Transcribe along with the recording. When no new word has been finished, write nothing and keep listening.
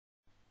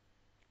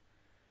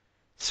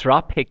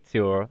Sraith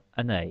Pictiúr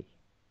a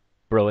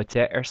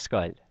Breoite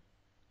Scoil.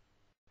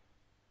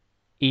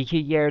 Oíche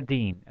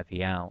dheardaoin a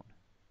bhí ann.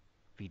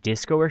 Bhí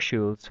disco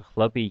siúl sa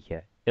chlub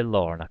oíche I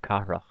lár na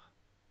cathrach.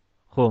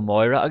 Chomh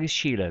Máire agus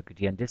Síle go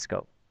dtí an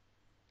disco.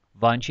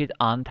 Bhain siad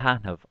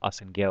an-taitneamh as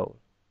an gceol.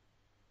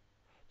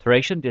 Tar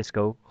éis an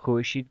disco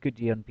chuaigh siad go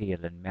dtí an bia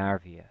in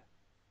mearbhí.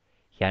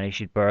 Cheannaigh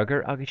siad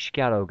burger agus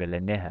scealóga le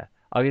nithe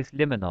agus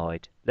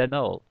limonáid le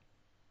nóil.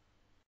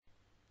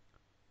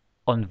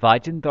 An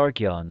bhaighdean dár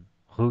gcionn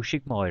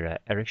dhúisigh Máire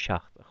a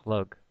seacht a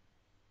chlog.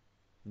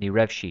 Ní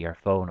raibh sí ar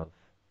fónamh.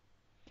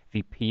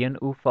 Bhí pian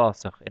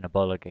uafásach ina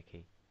bollag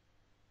aici.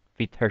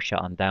 Bhí tuirse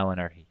an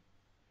domhan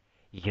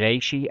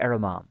orthu.Ghléigh sí ar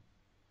am.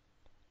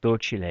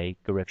 Dúirt sí lé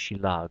go raibh sí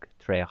lag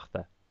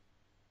tréachta.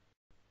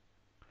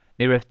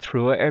 Ní raibh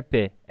trua ar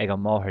bith ag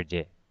an máthair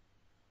de.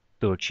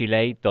 Dúirt sí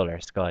lé dul ar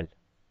Scoil.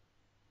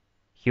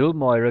 Shiúil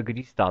Máire go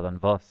dtí stad an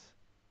bhos.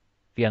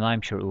 Bhí an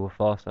aimseir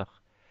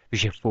uafásach.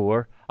 Bhí sé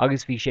fuair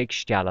agus bhí sé ag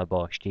stealla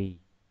báistí.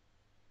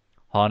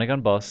 Tháinig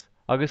an bus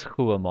agus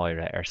chua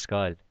Máire ar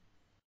Scoil.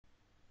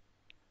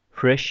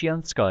 Thris sí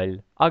an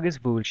Scoil agus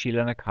bhuail sí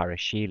lena cara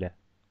síle.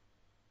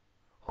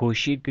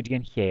 Chúis siad go dtí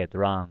an chéad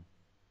rang.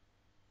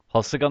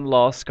 Thosaigh an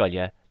lá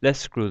scoile le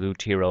scrúdú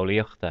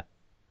tíreolaíochta.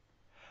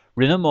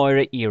 Rinne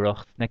Máire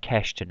iarracht na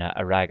ceistena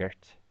a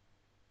ragart.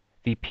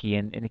 Bhí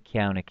pian ina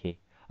ceannaici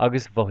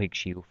agus bhuaigh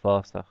sí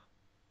uafásach.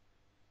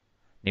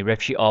 Ní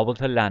raibh sí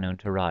ábalta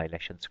leanúint a rá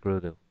leis an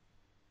scrúdú.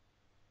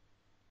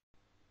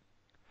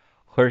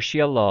 Chuir sí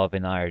a lámh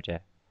in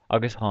airde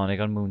agus tháinig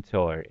an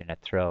múntóir ina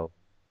treo.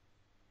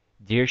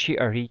 Dír sí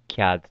orthu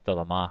cead dul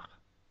amach.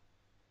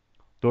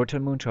 Dúirt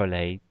an múntóir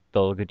lé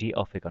dul go dtí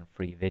oifig an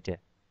phríomhide.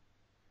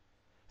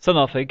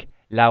 San oifig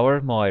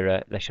leabhar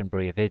Máire leis an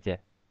bríomhide.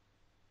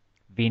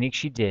 Bhíonnig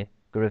sí de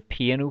go raibh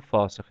pian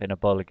uafásach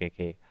ina bollag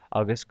aici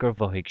agus gur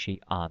bhuaigh sí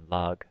an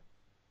lag.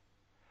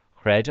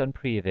 Chreid an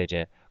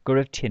phríomhide go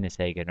raibh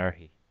tinnis ag an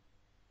orthu.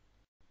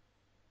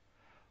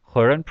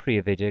 Chuir an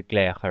phríomhide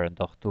gléach ar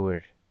an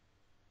dochtúir.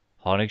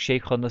 Tháinig sé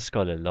chun na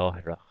scoile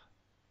láithreach.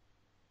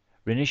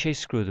 Rinne sé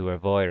scrúdú ar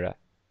mháire.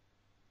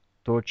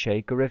 Dúirt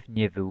sé go raibh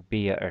nimhiú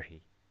bia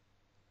orthu.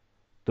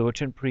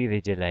 Dúirt an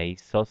phríomhide lé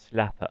sos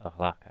leapa a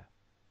ghlacha.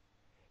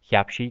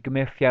 Cheap sí go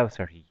mbeadh feabhas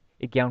orthu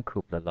I gceann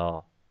cúpla lá.